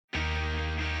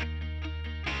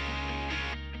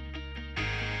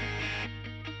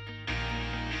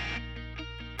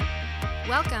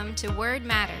Welcome to Word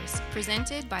Matters,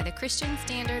 presented by the Christian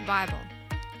Standard Bible.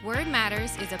 Word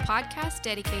Matters is a podcast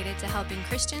dedicated to helping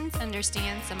Christians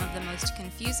understand some of the most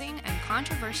confusing and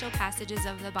controversial passages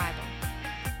of the Bible.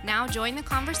 Now join the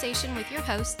conversation with your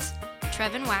hosts,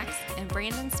 Trevin Wax and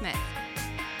Brandon Smith.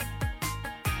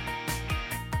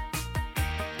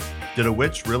 Did a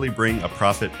witch really bring a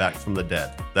prophet back from the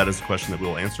dead? That is a question that we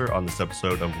will answer on this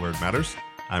episode of Word Matters.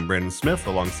 I'm Brandon Smith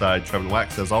alongside Trevin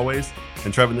Wax as always.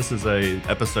 And Trevin, this is an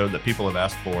episode that people have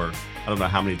asked for, I don't know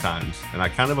how many times. And I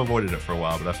kind of avoided it for a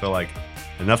while, but I feel like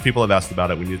enough people have asked about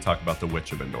it. We need to talk about the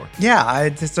Witch of Endor. Yeah,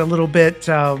 it's a little bit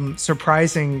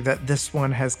surprising that this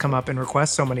one has come up in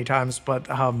requests so many times, but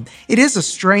it is a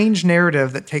strange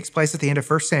narrative that takes place at the end of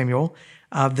 1 Samuel.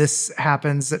 This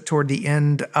happens toward the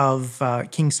end of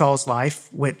King Saul's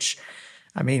life, which,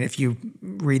 I mean, if you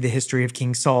read the history of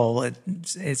King Saul,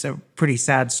 it's a pretty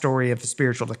sad story of a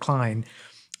spiritual decline.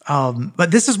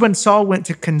 But this is when Saul went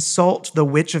to consult the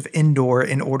Witch of Endor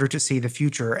in order to see the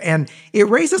future. And it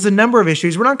raises a number of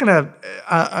issues. We're not going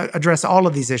to address all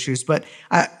of these issues, but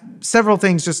several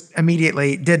things just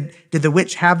immediately. Did the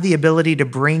witch have the ability to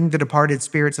bring the departed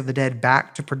spirits of the dead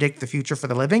back to predict the future for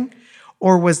the living?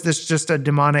 Or was this just a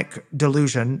demonic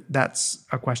delusion? That's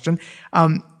a question.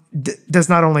 Does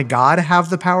not only God have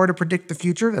the power to predict the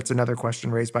future? That's another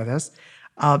question raised by this.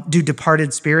 Do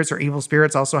departed spirits or evil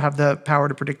spirits also have the power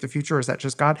to predict the future, or is that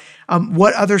just God?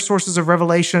 What other sources of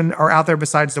revelation are out there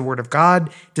besides the Word of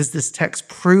God? Does this text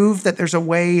prove that there's a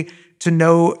way to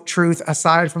know truth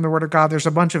aside from the Word of God? There's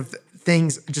a bunch of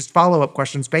things, just follow-up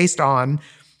questions based on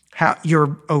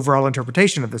your overall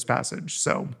interpretation of this passage.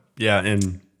 So yeah,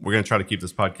 and we're going to try to keep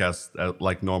this podcast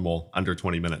like normal, under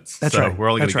 20 minutes. That's right. We're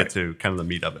only going to get to kind of the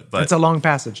meat of it. But it's a long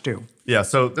passage too. Yeah,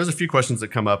 so there's a few questions that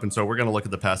come up, and so we're going to look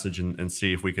at the passage and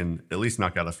see if we can at least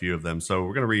knock out a few of them. So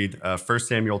we're going to read 1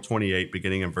 Samuel 28,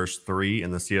 beginning in verse 3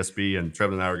 in the CSB, and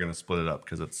Trevin and I are going to split it up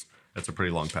because it's a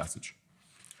pretty long passage.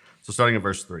 So starting in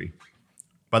verse 3.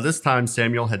 By this time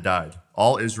Samuel had died.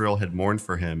 All Israel had mourned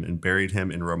for him and buried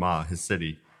him in Ramah, his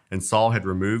city, and Saul had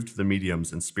removed the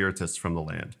mediums and spiritists from the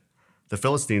land. The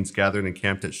Philistines gathered and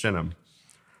camped at Shinnim.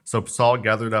 So Saul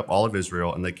gathered up all of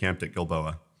Israel, and they camped at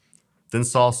Gilboa. Then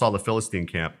Saul saw the Philistine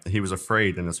camp, and he was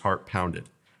afraid, and his heart pounded.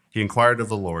 He inquired of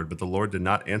the Lord, but the Lord did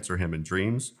not answer him in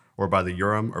dreams, or by the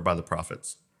Urim, or by the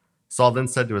prophets. Saul then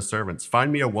said to his servants, "Find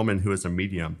me a woman who is a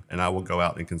medium, and I will go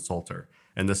out and consult her."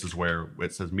 And this is where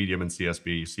it says medium in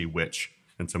CSB, you see witch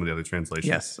in some of the other translations.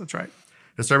 Yes, that's right.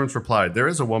 His servants replied, "There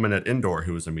is a woman at Endor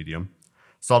who is a medium."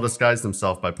 Saul disguised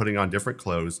himself by putting on different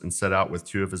clothes and set out with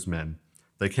 2 of his men.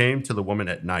 They came to the woman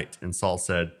at night, and Saul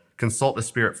said, "Consult a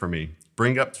spirit for me.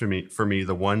 Bring up for me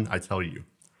the one I tell you."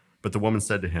 But the woman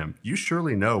said to him, "You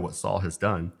surely know what Saul has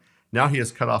done. Now he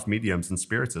has cut off mediums and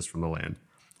spiritists from the land.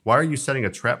 Why are you setting a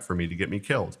trap for me to get me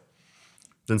killed?"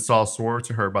 Then Saul swore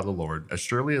to her by the Lord, "As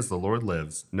surely as the Lord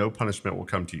lives, no punishment will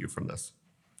come to you from this."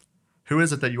 "Who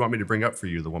is it that you want me to bring up for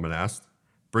you?" the woman asked.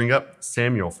 "Bring up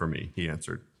Samuel for me," he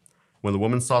answered. When the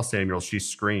woman saw Samuel, she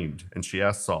screamed, and she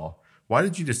asked Saul, "Why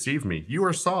did you deceive me? You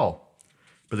are Saul."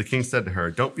 But the king said to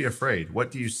her, "Don't be afraid. What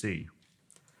do you see?"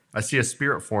 "I see a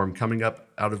spirit form coming up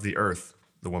out of the earth,"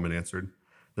 the woman answered.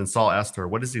 Then Saul asked her,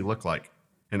 "What does he look like?"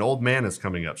 "An old man is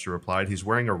coming up," she replied. "He's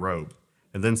wearing a robe."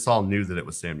 And then Saul knew that it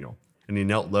was Samuel, and he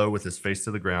knelt low with his face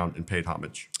to the ground and paid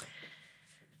homage.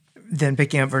 Then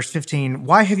picking up verse 15,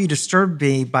 "Why have you disturbed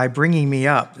me by bringing me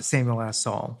up?" Samuel asked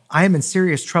Saul. "I am in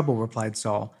serious trouble," replied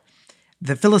Saul.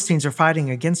 "The Philistines are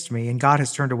fighting against me, and God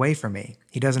has turned away from me.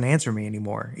 He doesn't answer me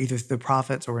anymore, either through the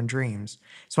prophets or in dreams.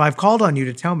 So I've called on you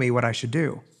to tell me what I should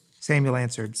do." Samuel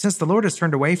answered, "Since the Lord has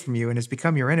turned away from you and has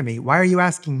become your enemy, why are you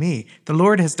asking me? The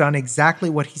Lord has done exactly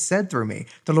what he said through me.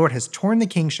 The Lord has torn the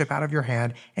kingship out of your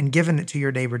hand and given it to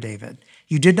your neighbor David.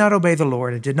 You did not obey the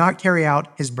Lord and did not carry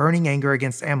out his burning anger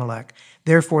against Amalek.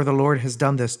 Therefore, the Lord has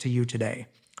done this to you today.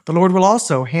 The Lord will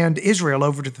also hand Israel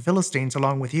over to the Philistines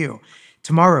along with you.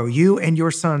 Tomorrow, you and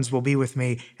your sons will be with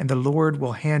me, and the Lord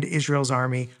will hand Israel's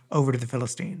army over to the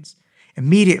Philistines."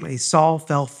 Immediately, Saul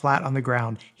fell flat on the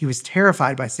ground. He was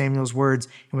terrified by Samuel's words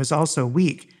and was also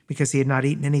weak because he had not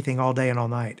eaten anything all day and all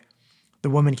night. The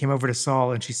woman came over to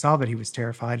Saul, and she saw that he was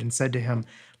terrified and said to him,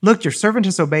 "Look, your servant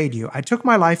has obeyed you. I took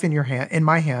my life in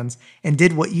my hands and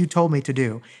did what you told me to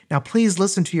do. Now please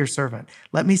listen to your servant.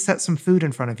 Let me set some food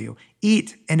in front of you.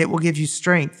 Eat, and it will give you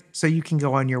strength so you can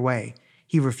go on your way."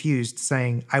 He refused,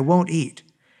 saying, "I won't eat."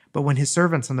 But when his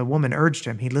servants and the woman urged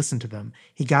him, he listened to them.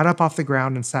 He got up off the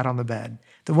ground and sat on the bed.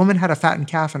 The woman had a fattened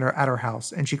calf at her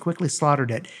house, and she quickly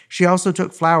slaughtered it. She also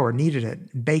took flour, kneaded it,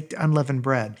 and baked unleavened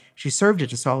bread. She served it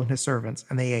to Saul and his servants,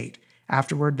 and they ate.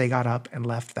 Afterward, they got up and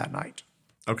left that night.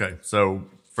 Okay, so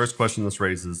first question this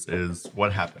raises is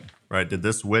what happened, right? Did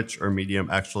this witch or medium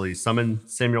actually summon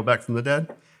Samuel back from the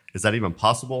dead? Is that even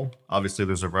possible? Obviously,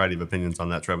 there's a variety of opinions on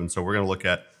that, Trevin, so we're going to look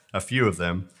at a few of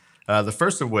them. The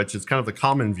first of which is kind of the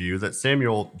common view that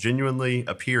Samuel genuinely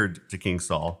appeared to King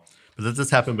Saul, but that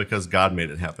this happened because God made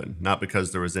it happen, not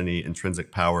because there was any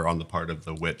intrinsic power on the part of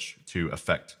the witch to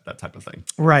affect that type of thing.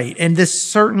 Right. And this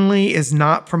certainly is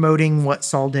not promoting what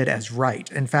Saul did as right.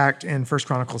 In fact, in 1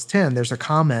 Chronicles 10, there's a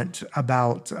comment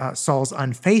about Saul's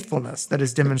unfaithfulness that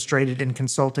is demonstrated in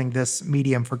consulting this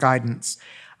medium for guidance.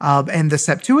 And the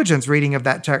Septuagint's reading of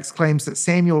that text claims that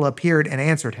Samuel appeared and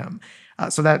answered him.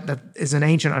 So that is an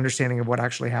ancient understanding of what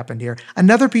actually happened here.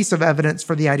 Another piece of evidence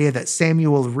for the idea that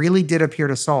Samuel really did appear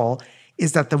to Saul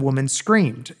is that the woman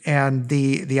screamed. And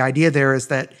the idea there is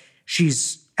that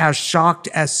she's as shocked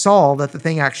as Saul that the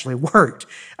thing actually worked.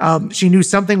 She knew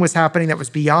something was happening that was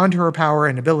beyond her power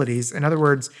and abilities. In other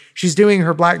words, she's doing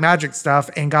her black magic stuff,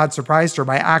 and God surprised her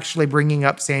by actually bringing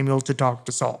up Samuel to talk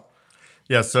to Saul.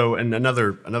 Yeah, so and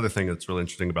another thing that's really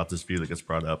interesting about this view that gets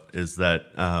brought up is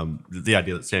that the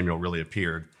idea that Samuel really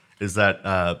appeared is that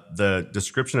the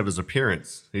description of his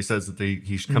appearance, he says that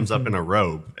he comes up in a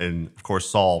robe, and of course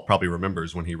Saul probably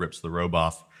remembers when he rips the robe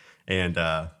off and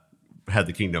had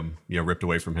the kingdom ripped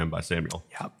away from him by Samuel.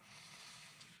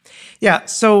 Yeah,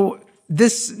 so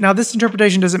this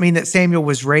interpretation doesn't mean that Samuel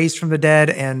was raised from the dead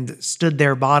and stood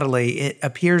there bodily. It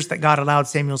appears that God allowed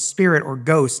Samuel's spirit or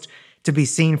ghost to be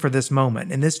seen for this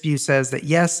moment. And this view says that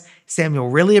yes, Samuel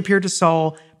really appeared to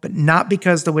Saul, but not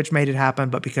because the witch made it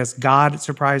happen, but because God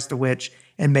surprised the witch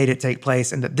and made it take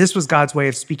place, and that this was God's way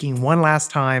of speaking one last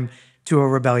time to a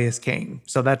rebellious king.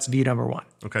 So that's view number one.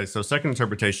 Okay, so second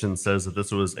interpretation says that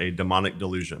this was a demonic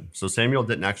delusion. So Samuel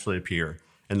didn't actually appear,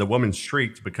 and the woman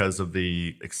shrieked because of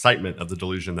the excitement of the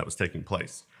delusion that was taking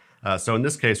place. So in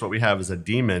this case, what we have is a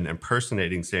demon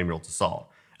impersonating Samuel to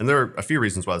Saul. And there are a few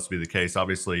reasons why this would be the case.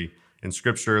 Obviously, in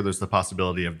Scripture, there's the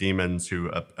possibility of demons who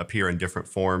appear in different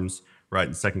forms, right?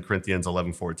 In 2 Corinthians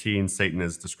 11:14, Satan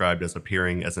is described as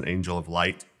appearing as an angel of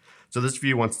light. So this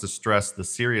view wants to stress the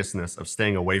seriousness of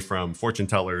staying away from fortune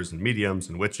tellers and mediums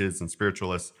and witches and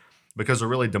spiritualists, because there are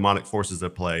really demonic forces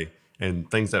at play, and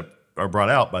things that are brought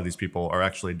out by these people are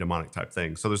actually demonic type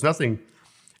things. So there's nothing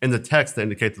in the text that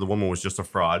indicates that the woman was just a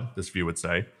fraud, this view would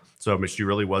say. So she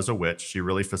really was a witch. She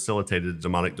really facilitated a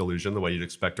demonic delusion the way you'd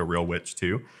expect a real witch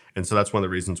to. And so that's one of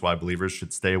the reasons why believers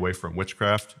should stay away from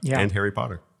witchcraft and Harry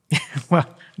Potter. Well,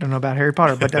 I don't know about Harry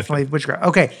Potter, but definitely witchcraft.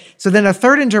 Okay, so then a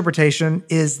third interpretation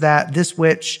is that this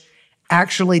witch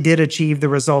actually did achieve the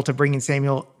result of bringing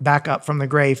Samuel back up from the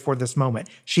grave for this moment.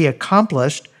 She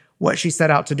accomplished what she set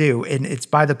out to do, and it's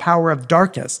by the power of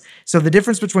darkness. So the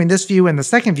difference between this view and the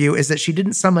second view is that she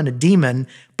didn't summon a demon,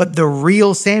 but the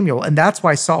real Samuel, and that's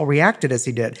why Saul reacted as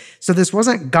he did. So this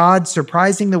wasn't God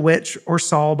surprising the witch or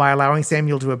Saul by allowing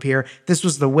Samuel to appear. This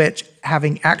was the witch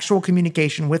having actual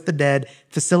communication with the dead,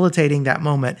 facilitating that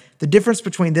moment. The difference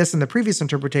between this and the previous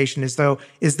interpretation is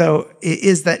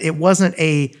that it wasn't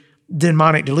a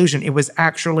demonic delusion. It was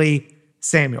actually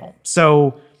Samuel.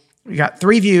 So we got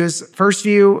three views. First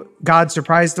view, God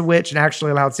surprised the witch and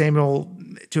actually allowed Samuel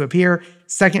to appear.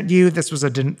 Second view, this was a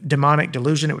demonic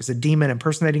delusion. It was a demon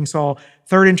impersonating Saul.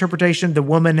 Third interpretation, the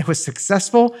woman was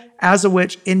successful as a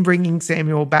witch in bringing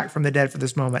Samuel back from the dead for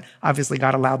this moment. Obviously,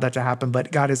 God allowed that to happen,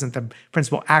 but God isn't the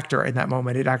principal actor in that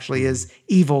moment. It actually is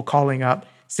evil calling up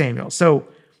Samuel. So,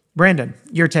 Brandon,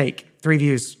 your take. Three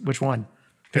views. Which one?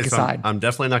 Pick a side. I'm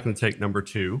definitely not going to take number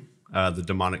two, the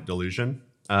demonic delusion.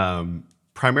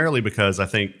 Primarily because I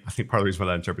think part of the reason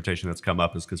why that interpretation that's come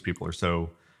up is because people are so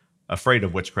afraid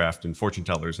of witchcraft and fortune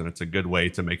tellers, and it's a good way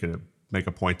to make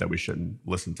a point that we shouldn't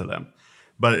listen to them.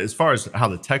 But as far as how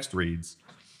the text reads,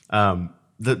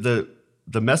 the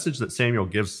message that Samuel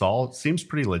gives Saul seems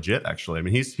pretty legit, actually. I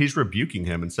mean, he's rebuking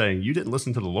him and saying, "You didn't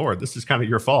listen to the Lord. This is kind of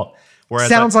your fault." Whereas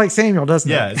sounds like Samuel,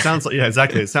 doesn't it? Yeah, it sounds like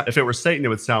exactly. If it were Satan, it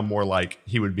would sound more like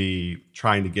he would be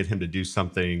trying to get him to do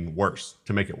something worse,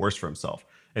 to make it worse for himself.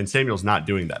 And Samuel's not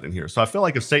doing that in here. So I feel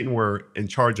like if Satan were in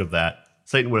charge of that,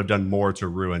 Satan would have done more to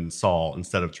ruin Saul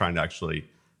instead of trying to actually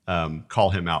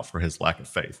call him out for his lack of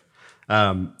faith.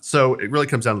 So it really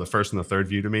comes down to the first and the third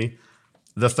view to me.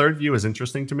 The third view is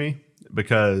interesting to me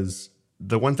because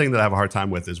the one thing that I have a hard time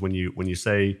with is when you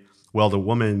say, well, the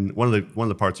woman, one of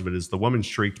the parts of it is the woman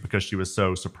shrieked because she was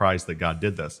so surprised that God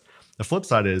did this. The flip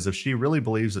side is if she really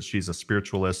believes that she's a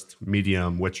spiritualist,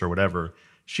 medium, witch, or whatever,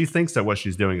 she thinks that what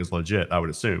she's doing is legit, I would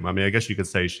assume. I mean, I guess you could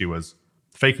say she was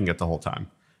faking it the whole time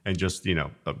and just,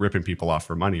 ripping people off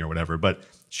for money or whatever. But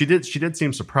she did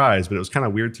seem surprised, but it was kind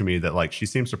of weird to me that, like, she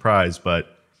seemed surprised,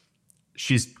 but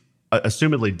she's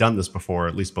assumedly done this before, or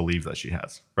at least believe that she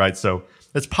has, right? So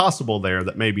it's possible there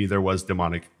that maybe there was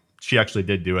demonic. She actually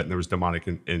did do it, and there was demonic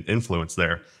influence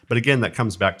there. But again, that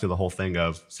comes back to the whole thing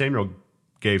of Samuel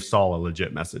gave Saul a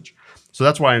legit message. So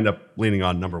that's why I end up leaning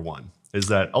on number one, is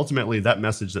that ultimately that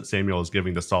message that Samuel is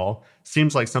giving to Saul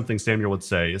seems like something Samuel would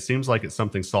say. It seems like it's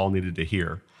something Saul needed to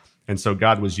hear. And so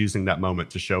God was using that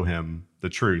moment to show him the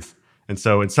truth. And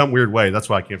so in some weird way, that's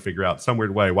why I can't figure out, some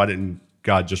weird way, why didn't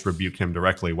God just rebuke him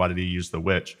directly? Why did he use the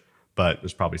witch? But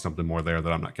there's probably something more there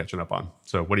that I'm not catching up on.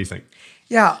 So what do you think?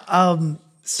 Yeah.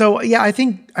 I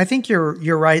think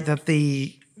you're right that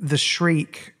the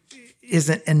shriek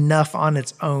isn't enough on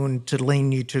its own to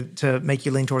lean you to make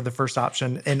you lean toward the first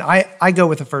option. And I go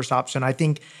with the first option. I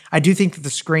do think that the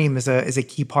scream is a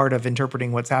key part of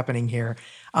interpreting what's happening here.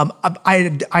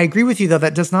 I agree with you, though.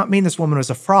 That does not mean this woman was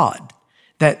a fraud,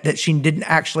 that she didn't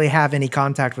actually have any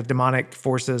contact with demonic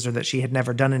forces, or that she had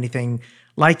never done anything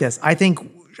like this. I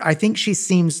think she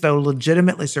seems, though,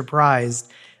 legitimately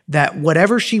surprised that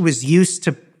whatever she was used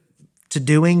to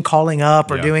doing, calling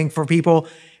up or doing for people,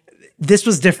 this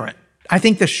was different. I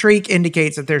think the shriek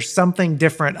indicates that there's something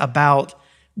different about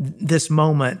this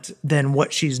moment than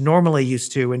what she's normally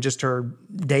used to in just her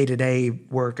day-to-day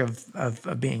work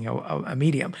of being a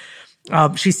medium.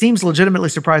 She seems legitimately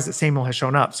surprised that Samuel has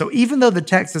shown up. So even though the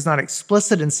text is not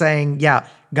explicit in saying, yeah,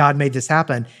 God made this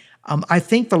happen, I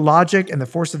think the logic and the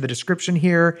force of the description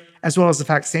here, as well as the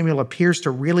fact Samuel appears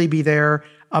to really be there,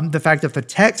 the fact that the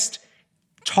text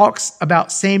talks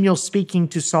about Samuel speaking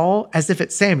to Saul as if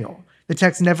it's Samuel. The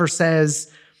text never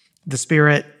says the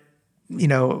Spirit,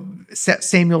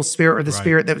 Samuel's spirit, or the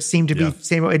spirit that seemed to be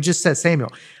Samuel. It just says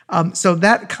Samuel. So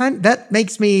that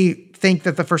makes me think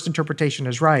that the first interpretation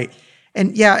is right.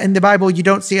 And in the Bible, you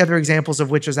don't see other examples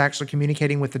of witches actually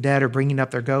communicating with the dead or bringing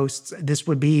up their ghosts. This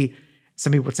would be,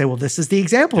 some people would say, well, this is the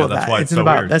example of that. It's in the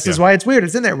Bible. This is why it's weird.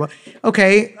 It's in there. Well,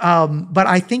 okay. But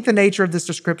I think the nature of this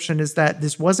description is that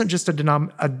this wasn't just a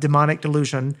demonic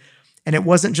delusion, and it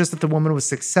wasn't just that the woman was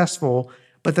successful,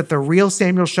 but that the real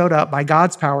Samuel showed up by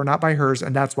God's power, not by hers,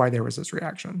 and that's why there was this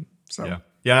reaction. So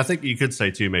yeah, I think you could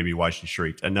say too maybe why she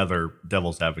shrieked. Another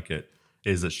devil's advocate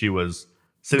is that she was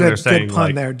sitting there saying, good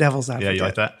pun there, devil's advocate. Yeah, you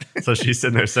like that? So she's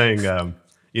sitting there saying,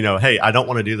 hey, I don't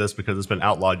want to do this because it's been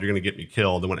outlawed. You're going to get me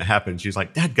killed. And when it happens, she's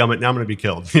like, dadgummit, now I'm going to be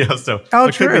killed. So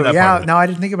true. Yeah, no, I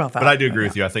didn't think about that. But I do agree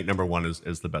with you. I think number one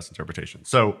is the best interpretation.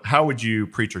 So how would you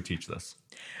preach or teach this?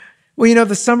 Well,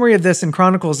 the summary of this in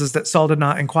Chronicles is that Saul did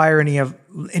not inquire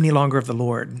any longer of the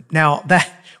Lord. Now, that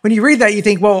when you read that, you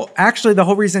think, well, actually, the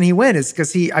whole reason he went is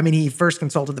because he first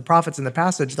consulted the prophets in the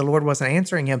passage. The Lord wasn't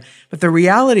answering him. But the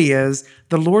reality is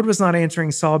the Lord was not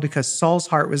answering Saul because Saul's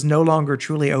heart was no longer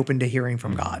truly open to hearing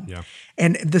from God. Yeah.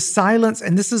 And the silence,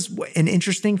 and this is an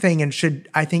interesting thing and should,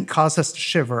 I think, cause us to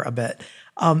shiver a bit.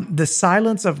 The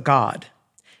silence of God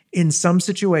in some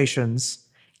situations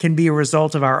can be a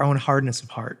result of our own hardness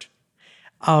of heart.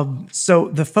 So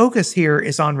the focus here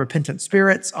is on repentant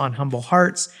spirits, on humble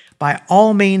hearts. By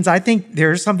all means, I think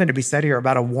there's something to be said here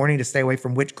about a warning to stay away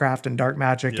from witchcraft and dark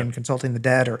magic and consulting the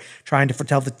dead or trying to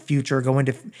foretell the future,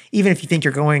 even if you think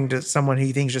you're going to someone who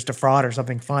you think is just a fraud or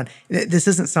something fun. This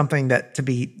isn't something that to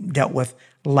be dealt with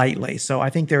lightly. So I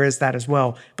think there is that as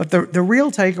well. But the real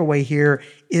takeaway here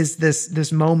is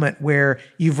this moment where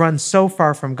you've run so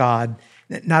far from God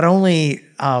that not only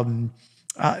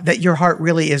that your heart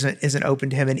really isn't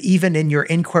open to him. And even in your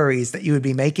inquiries that you would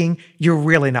be making, you're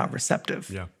really not receptive.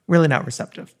 Yeah. Really not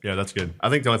receptive. Yeah, that's good. I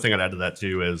think the only thing I'd add to that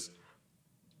too is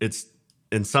it's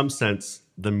in some sense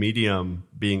the medium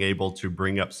being able to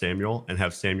bring up Samuel and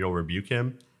have Samuel rebuke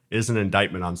him is an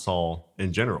indictment on Saul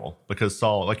in general. Because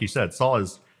Saul, like you said, Saul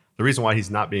is the reason why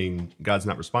God's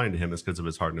not responding to him is because of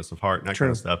his hardness of heart and that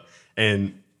kind of stuff.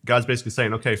 And God's basically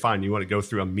saying, okay, fine, you want to go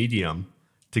through a medium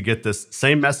to get this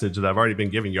same message that I've already been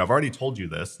giving you. I've already told you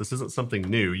this. This isn't something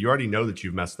new. You already know that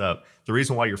you've messed up. The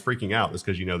reason why you're freaking out is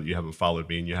because you know that you haven't followed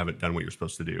me and you haven't done what you're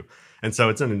supposed to do. And so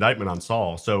it's an indictment on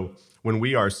Saul. So when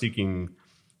we are seeking,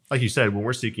 like you said, when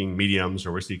we're seeking mediums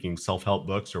or we're seeking self-help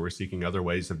books or we're seeking other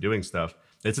ways of doing stuff,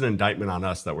 it's an indictment on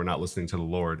us that we're not listening to the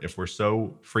Lord. If we're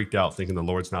so freaked out thinking the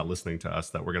Lord's not listening to us,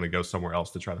 that we're going to go somewhere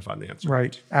else to try to find the answer.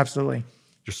 Right. Absolutely.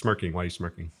 You're smirking. Why are you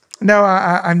smirking? No,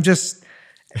 I'm just...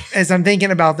 As I'm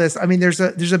thinking about this, I mean, there's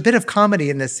a bit of comedy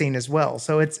in this scene as well.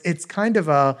 So it's kind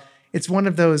of it's one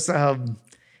of those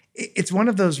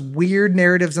weird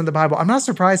narratives in the Bible. I'm not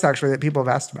surprised actually that people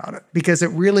have asked about it because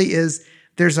it really is.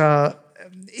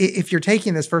 If you're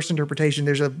taking this first interpretation,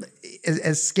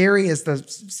 as scary as the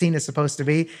scene is supposed to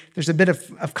be, there's a bit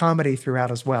of comedy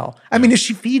throughout as well. I mean,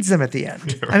 she feeds them at the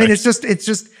end. Right. I mean, it's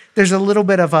just there's a little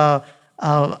bit of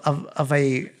of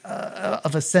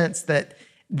a sense that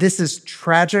this is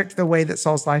tragic, the way that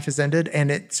Saul's life has ended,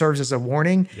 and it serves as a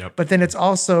warning. Yep. But then it's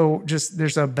also just,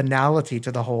 there's a banality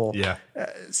to the whole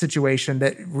situation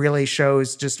that really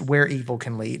shows just where evil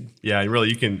can lead. Yeah, and really,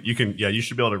 you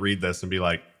should be able to read this and be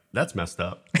like, that's messed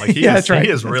up. Like he That's right.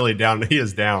 He is really down. He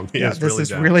is down. This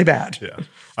is really bad. Yeah.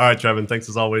 All right, Trevin, thanks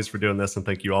as always for doing this, and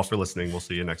thank you all for listening. We'll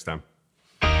see you next time.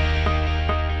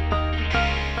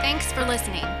 Thanks for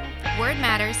listening. Word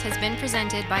Matters has been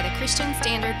presented by the Christian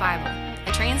Standard Bible,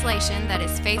 a translation that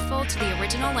is faithful to the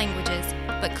original languages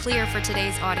but clear for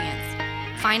today's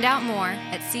audience. Find out more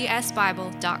at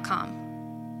csbible.com.